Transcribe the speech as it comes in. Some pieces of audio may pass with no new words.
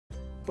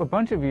A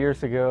bunch of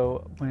years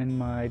ago, when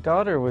my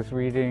daughter was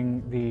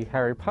reading the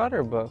Harry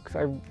Potter books,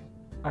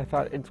 I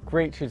thought it's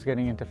great she's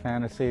getting into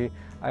fantasy.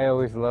 I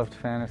always loved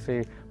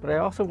fantasy, but I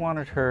also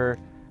wanted her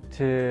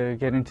to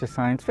get into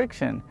science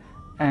fiction.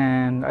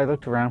 And I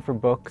looked around for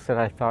books that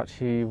I thought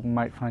she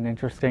might find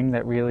interesting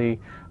that really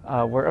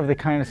were of the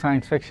kind of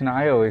science fiction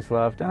I always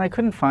loved, and I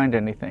couldn't find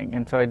anything.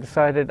 And so I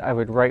decided I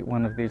would write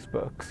one of these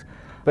books.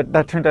 But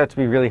that turned out to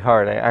be really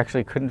hard. I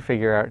actually couldn't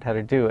figure out how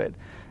to do it.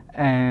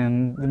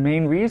 And the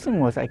main reason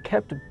was I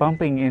kept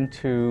bumping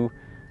into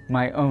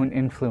my own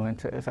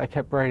influences. I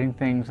kept writing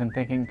things and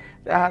thinking,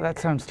 that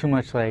sounds too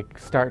much like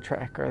Star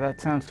Trek, or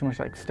that sounds too much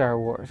like Star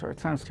Wars, or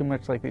it sounds too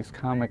much like these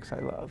comics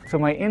I love. So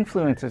my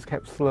influences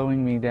kept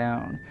slowing me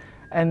down.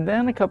 And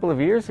then a couple of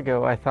years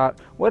ago, I thought,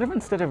 what if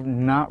instead of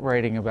not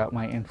writing about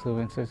my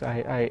influences,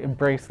 I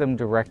embraced them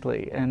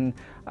directly? And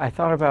I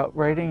thought about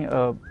writing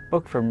a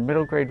book for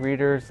middle grade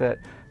readers that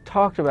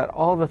talked about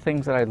all the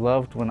things that I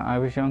loved when I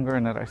was younger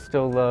and that I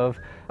still love,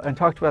 and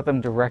talked about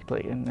them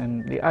directly.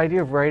 And the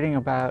idea of writing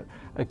about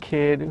a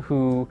kid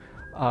who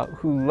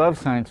loves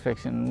science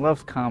fiction,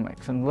 loves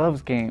comics, and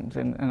loves games,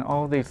 and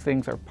all these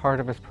things are part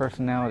of his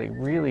personality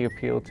really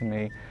appealed to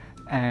me,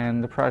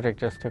 and the project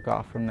just took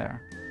off from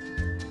there.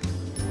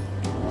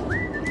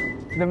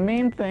 The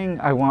main thing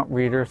I want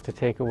readers to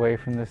take away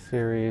from this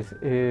series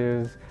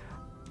is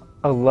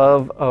a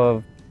love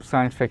of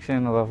science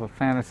fiction, a love of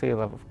fantasy, a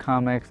love of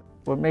comics.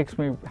 What makes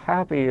me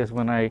happy is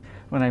when I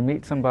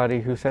meet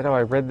somebody who said, oh,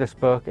 I read this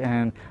book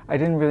and I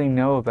didn't really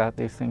know about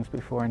these things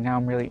before, and now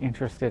I'm really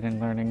interested in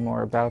learning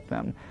more about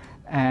them.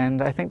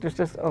 And I think there's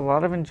just a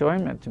lot of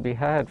enjoyment to be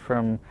had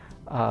from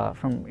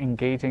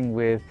engaging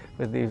with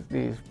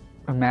these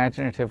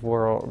imaginative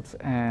worlds.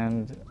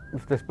 And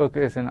if this book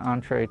is an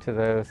entree to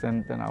those,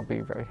 then I'll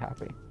be very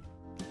happy.